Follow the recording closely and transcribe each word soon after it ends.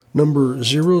Number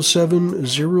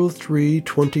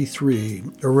 070323,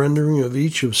 a rendering of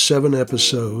each of 7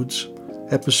 episodes.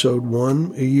 Episode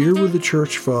 1, A Year with the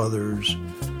Church Fathers.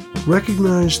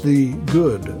 Recognize the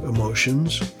good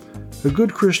emotions. A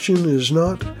good Christian is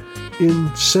not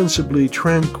insensibly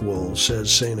tranquil,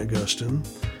 says St. Augustine.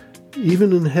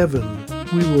 Even in heaven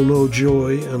we will know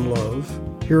joy and love.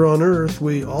 Here on earth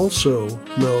we also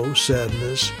know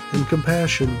sadness and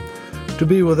compassion. To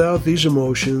be without these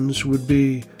emotions would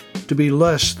be to be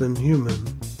less than human.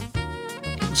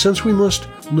 Since we must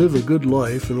live a good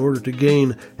life in order to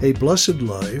gain a blessed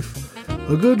life,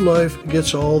 a good life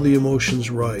gets all the emotions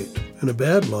right, and a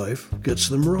bad life gets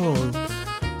them wrong.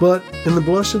 But in the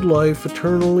blessed life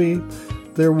eternally,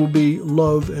 there will be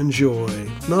love and joy,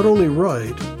 not only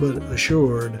right, but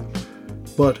assured,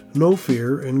 but no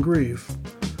fear and grief.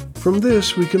 From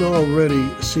this, we can already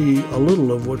see a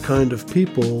little of what kind of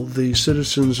people the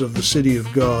citizens of the city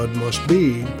of God must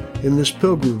be in this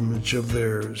pilgrimage of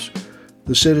theirs.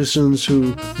 The citizens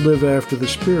who live after the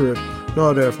Spirit,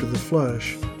 not after the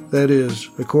flesh. That is,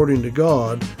 according to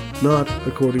God, not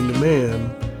according to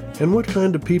man. And what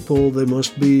kind of people they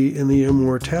must be in the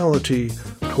immortality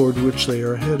toward which they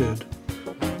are headed.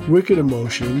 Wicked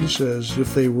emotions, as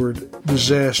if they were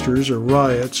disasters or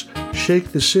riots,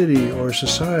 shake the city or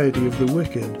society of the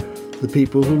wicked, the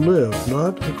people who live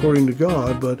not according to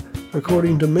God, but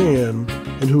according to man,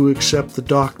 and who accept the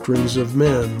doctrines of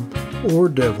men or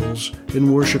devils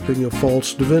in worshiping a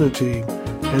false divinity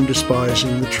and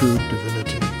despising the true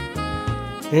divinity.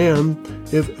 And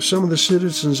if some of the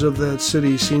citizens of that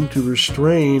city seem to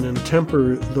restrain and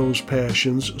temper those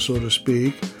passions, so to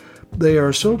speak, they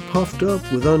are so puffed up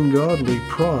with ungodly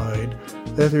pride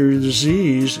that their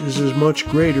disease is as much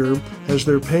greater as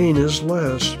their pain is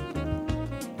less.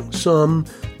 Some,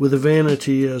 with a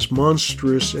vanity as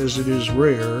monstrous as it is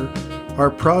rare, are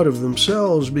proud of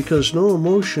themselves because no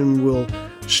emotion will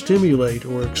stimulate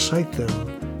or excite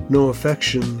them, no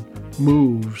affection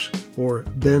moves or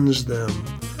bends them.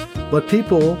 But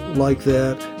people like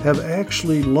that have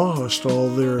actually lost all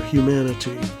their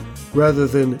humanity, rather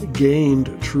than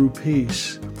gained true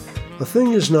peace. A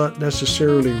thing is not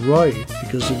necessarily right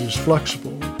because it is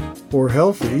flexible, or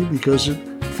healthy because it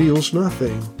feels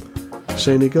nothing.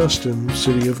 St. Augustine,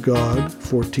 City of God,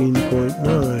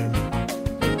 14.9.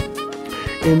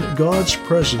 In God's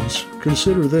presence,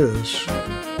 consider this.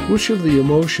 Which of the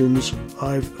emotions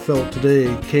I've felt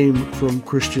today came from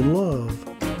Christian love?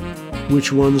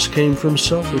 Which ones came from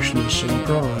selfishness and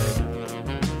pride?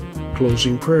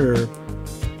 Closing prayer.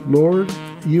 Lord,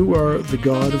 you are the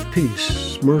God of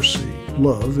peace, mercy,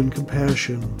 love, and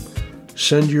compassion.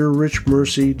 Send your rich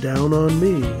mercy down on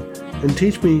me, and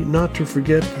teach me not to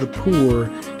forget the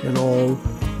poor and all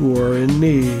who are in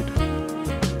need.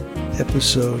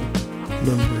 Episode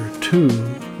number 2,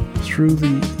 Through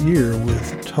the Year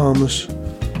with Thomas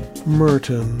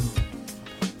Merton.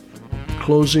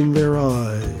 Closing their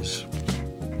eyes.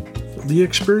 The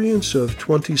experience of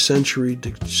 20th century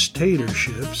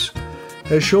dictatorships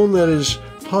has shown that it is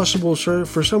possible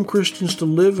for some Christians to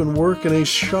live and work in a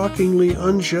shockingly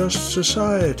unjust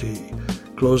society,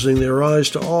 closing their eyes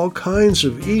to all kinds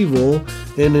of evil,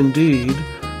 and indeed,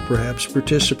 perhaps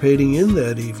participating in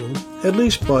that evil, at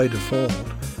least by default,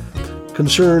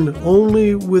 concerned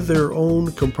only with their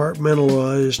own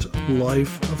compartmentalized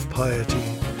life of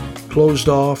piety, closed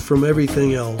off from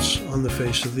everything else on the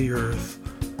face of the earth.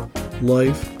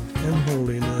 Life and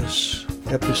Holiness,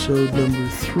 episode number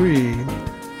 3,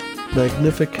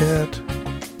 Magnificat,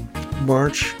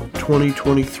 March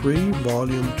 2023,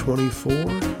 volume 24,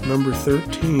 number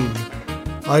 13.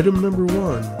 Item number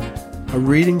 1, a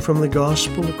reading from the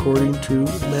Gospel according to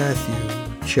Matthew,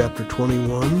 chapter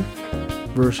 21,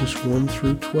 verses 1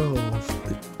 through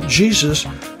 12. Jesus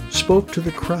spoke to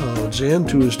the crowds and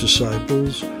to his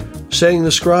disciples, saying,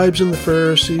 The scribes and the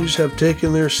Pharisees have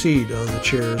taken their seat on the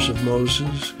chairs of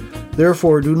Moses.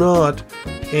 Therefore do not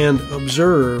and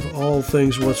observe all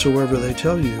things whatsoever they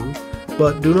tell you,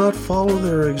 but do not follow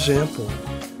their example,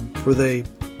 for they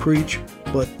preach,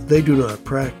 but they do not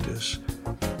practice.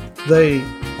 They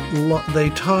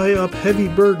tie up heavy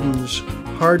burdens,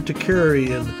 hard to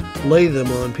carry, and lay them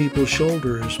on people's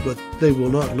shoulders, but they will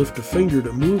not lift a finger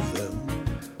to move them.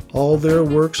 All their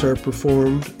works are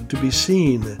performed to be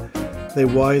seen. They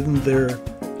widen their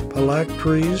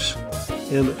phylacteries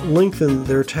and lengthen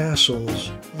their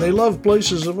tassels. They love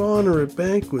places of honor at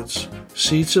banquets,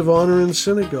 seats of honor in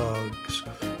synagogues,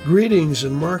 greetings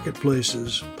in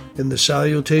marketplaces, and the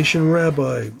salutation,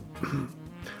 Rabbi.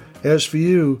 As for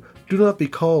you, do not be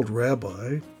called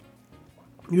Rabbi.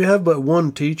 You have but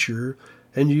one teacher,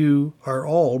 and you are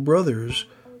all brothers.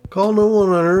 Call no one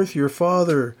on earth your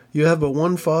father. You have but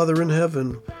one Father in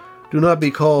heaven. Do not be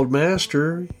called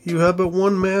master. You have but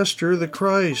one Master, the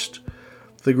Christ.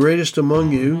 The greatest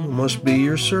among you must be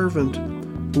your servant.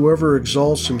 Whoever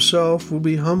exalts himself will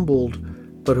be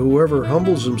humbled, but whoever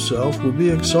humbles himself will be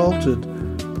exalted.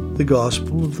 The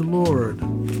Gospel of the Lord.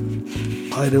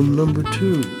 Item number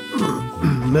 2.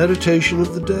 Meditation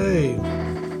of the day.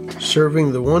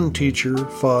 Serving the one teacher,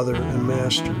 Father, and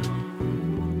Master.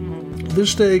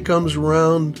 This day comes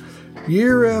around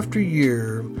year after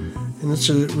year, and it's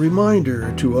a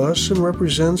reminder to us and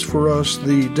represents for us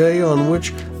the day on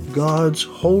which God's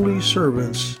holy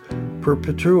servants,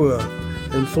 Perpetua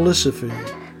and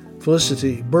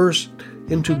Felicity, burst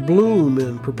into bloom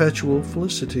in perpetual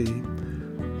felicity,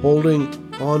 holding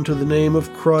on to the name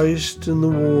of Christ in the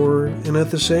war, and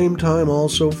at the same time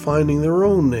also finding their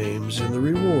own names in the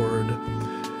reward.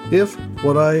 If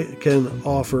what I can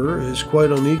offer is quite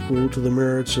unequal to the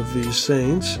merits of these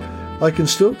saints, I can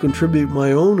still contribute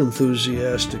my own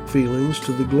enthusiastic feelings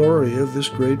to the glory of this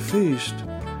great feast.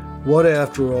 What,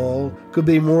 after all, could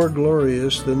be more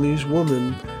glorious than these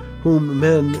women, whom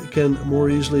men can more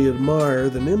easily admire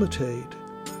than imitate?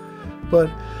 But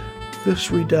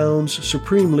this redounds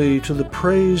supremely to the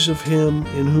praise of Him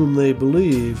in whom they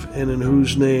believe, and in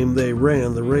whose name they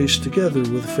ran the race together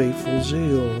with faithful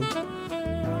zeal.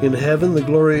 In heaven, the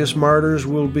glorious martyrs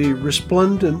will be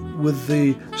resplendent with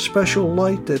the special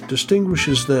light that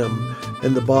distinguishes them,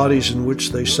 and the bodies in which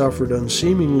they suffered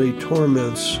unseemingly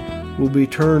torments will be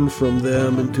turned from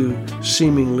them into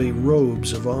seemingly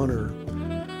robes of honor.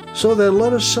 So then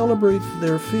let us celebrate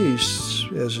their feasts,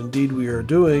 as indeed we are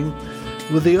doing,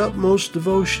 with the utmost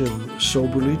devotion,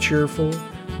 soberly cheerful,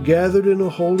 gathered in a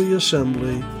holy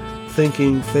assembly,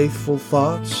 thinking faithful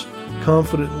thoughts,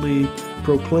 confidently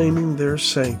proclaiming their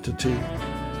sanctity.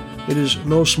 It is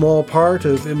no small part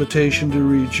of imitation to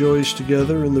rejoice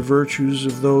together in the virtues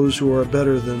of those who are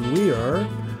better than we are.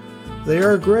 They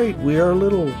are great, we are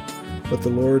little, but the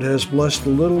Lord has blessed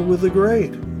the little with the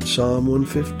great. Psalm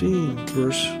 115,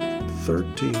 verse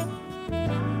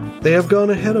 13. They have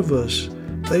gone ahead of us.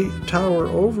 They tower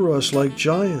over us like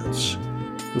giants.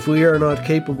 If we are not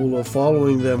capable of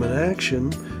following them in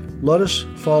action, let us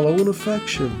follow in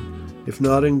affection. If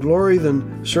not in glory,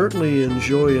 then certainly in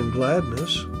joy and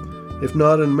gladness. If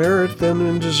not in merit, then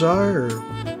in desire.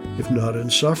 If not in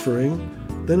suffering,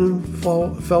 then in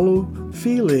fellow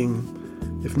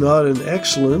feeling. If not in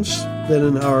excellence, then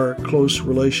in our close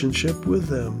relationship with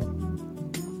them.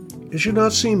 It should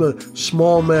not seem a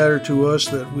small matter to us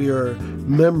that we are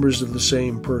members of the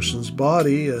same person's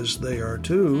body as they are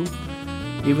too,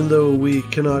 even though we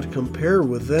cannot compare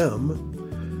with them.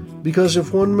 Because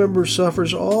if one member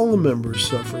suffers, all the members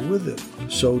suffer with it.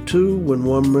 So too, when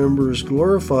one member is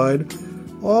glorified,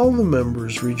 all the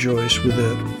members rejoice with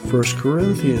it. 1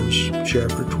 Corinthians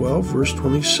chapter 12, verse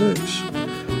 26.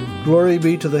 Glory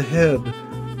be to the head,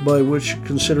 by which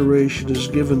consideration is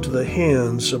given to the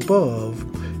hands above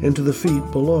and to the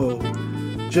feet below.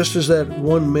 Just as that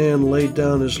one man laid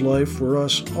down his life for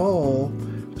us all,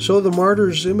 so the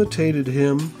martyrs imitated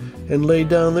him and laid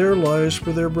down their lives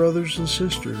for their brothers and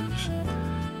sisters.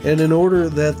 And in order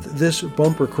that this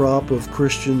bumper crop of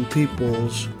Christian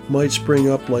peoples might spring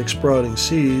up like sprouting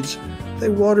seeds, they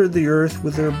watered the earth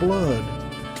with their blood.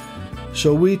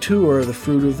 So we too are the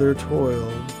fruit of their toil.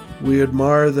 We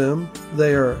admire them.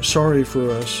 They are sorry for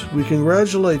us. We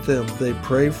congratulate them. They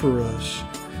pray for us.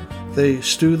 They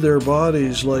stewed their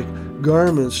bodies like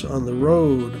garments on the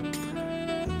road.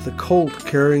 The colt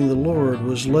carrying the Lord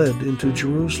was led into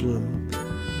Jerusalem.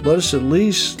 Let us at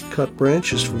least cut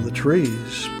branches from the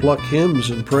trees, pluck hymns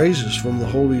and praises from the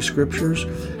Holy Scriptures,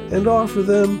 and offer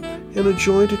them in a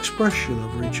joint expression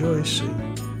of rejoicing.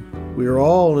 We are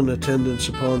all in attendance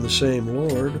upon the same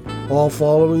Lord, all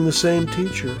following the same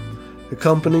teacher,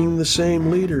 accompanying the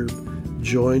same leader,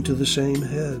 joined to the same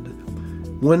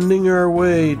head, wending our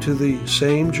way to the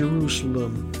same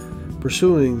Jerusalem,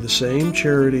 pursuing the same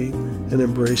charity and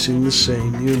embracing the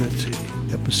same unity.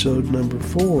 Episode number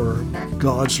 4,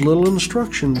 God's Little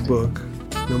Instruction Book,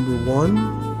 number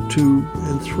 1, 2,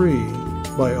 and 3,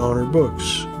 by Honor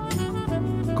Books.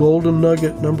 Golden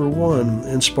Nugget number 1,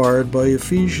 inspired by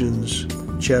Ephesians,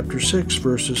 chapter 6,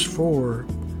 verses 4.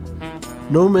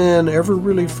 No man ever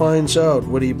really finds out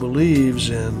what he believes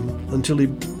in until he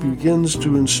begins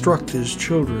to instruct his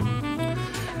children.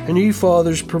 And ye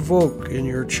fathers, provoke in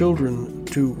your children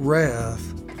to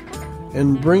wrath,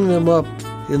 and bring them up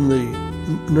in the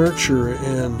nurture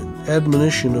and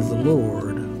admonition of the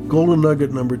Lord. Golden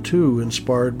Nugget number 2,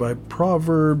 inspired by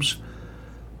Proverbs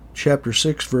chapter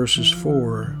 6, verses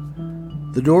 4.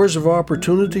 The doors of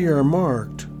opportunity are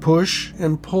marked. push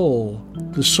and pull.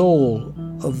 The soul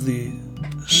of the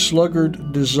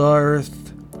sluggard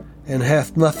desireth and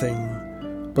hath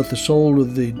nothing, but the soul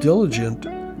of the diligent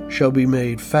shall be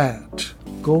made fat.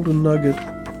 Golden nugget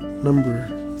number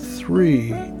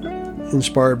 3,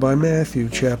 inspired by Matthew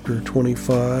chapter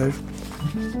 25,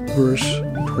 verse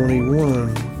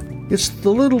 21. It's the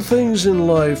little things in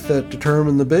life that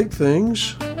determine the big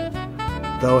things.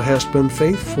 Thou hast been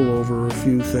faithful over a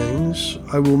few things.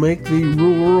 I will make thee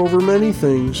ruler over many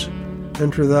things.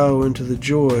 Enter thou into the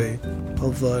joy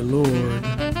of thy Lord.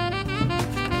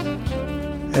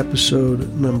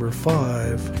 Episode number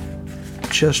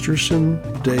 5, Chesterton,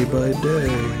 Day by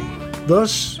Day.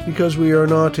 Thus, because we are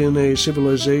not in a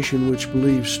civilization which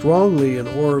believes strongly in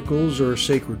oracles or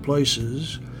sacred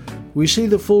places, we see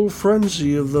the full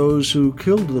frenzy of those who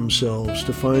killed themselves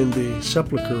to find the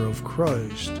sepulchre of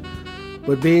Christ.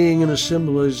 But being in a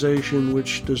civilization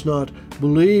which does not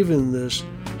believe in this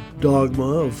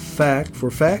dogma of fact for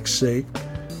fact's sake,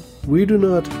 we do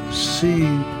not see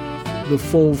the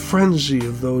full frenzy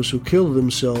of those who killed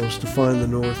themselves to find the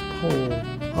North Pole.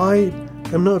 I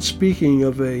am not speaking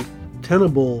of a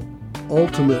tenable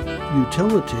ultimate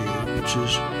utility, which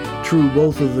is true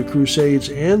both of the Crusades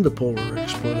and the polar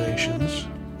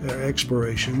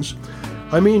explorations.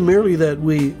 I mean merely that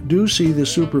we do see the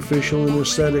superficial and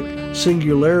aesthetic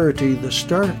singularity, the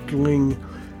startling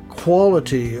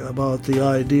quality about the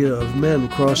idea of men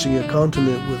crossing a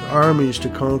continent with armies to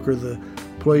conquer the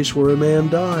place where a man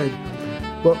died.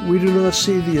 But we do not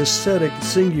see the aesthetic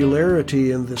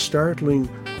singularity and the startling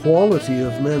quality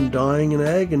of men dying in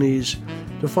agonies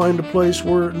to find a place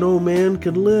where no man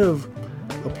can live,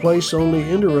 a place only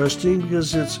interesting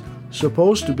because it's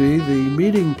supposed to be the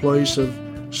meeting place of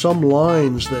some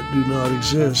lines that do not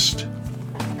exist.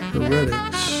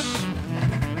 Heretics.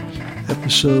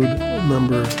 Episode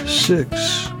number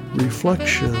 6,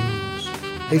 Reflections.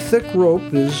 A thick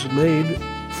rope is made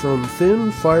from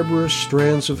thin fibrous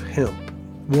strands of hemp.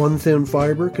 One thin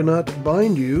fiber cannot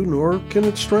bind you, nor can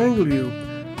it strangle you,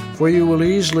 for you will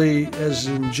easily, as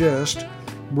in jest,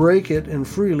 break it and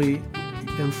free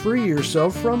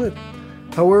yourself from it.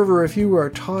 However, if you are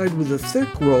tied with a thick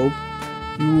rope,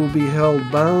 you will be held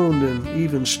bound and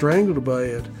even strangled by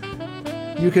it.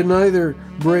 You can neither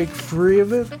break free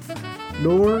of it,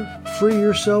 nor free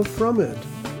yourself from it.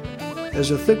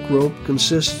 As a thick rope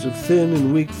consists of thin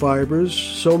and weak fibers,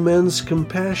 so men's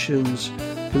compassions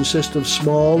consist of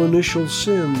small initial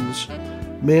sins.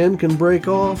 Man can break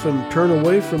off and turn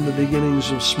away from the beginnings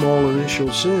of small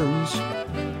initial sins.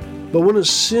 But when a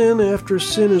sin after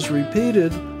sin is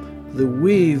repeated, the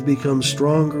weave becomes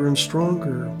stronger and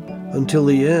stronger, until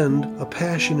the end a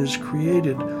passion is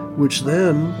created, which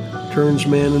then turns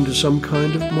man into some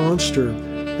kind of monster,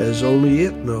 as only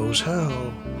it knows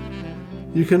how.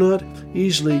 You cannot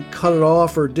easily cut it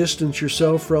off or distance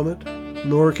yourself from it,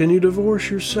 nor can you divorce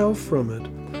yourself from it.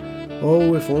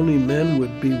 Oh, if only men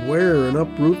would beware and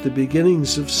uproot the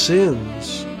beginnings of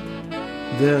sins!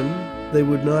 Then they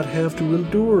would not have to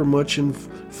endure much in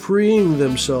freeing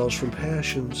themselves from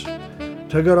passions.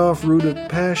 To cut off rooted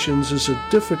passions is as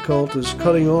difficult as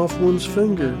cutting off one's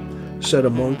finger, said a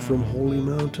monk from Holy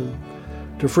Mountain.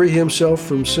 To free himself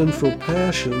from sinful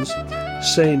passions,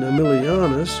 Saint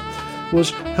Emilianus was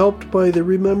helped by the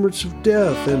remembrance of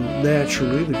death and,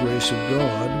 naturally, the grace of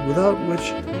God, without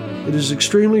which it is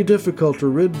extremely difficult to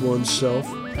rid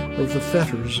oneself of the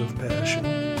fetters of passion.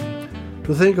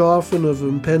 To think often of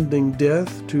impending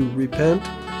death, to repent,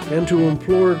 and to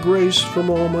implore grace from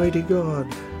Almighty God.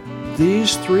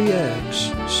 These 3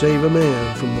 acts save a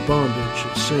man from the bondage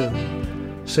of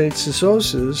sin. St.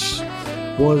 Sesosius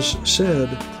was said,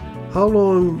 "How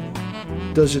long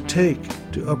does it take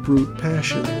to uproot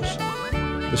passions?"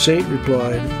 The saint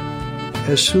replied,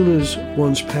 "As soon as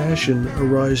one's passion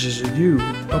arises in you,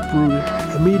 uproot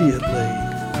it immediately."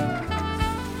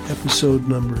 Episode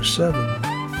number 7.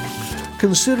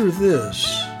 Consider this.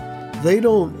 They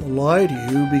don't lie to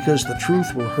you because the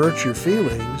truth will hurt your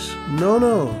feelings.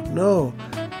 No.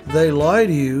 They lie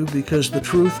to you because the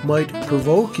truth might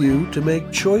provoke you to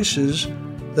make choices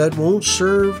that won't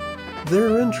serve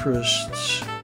their interests.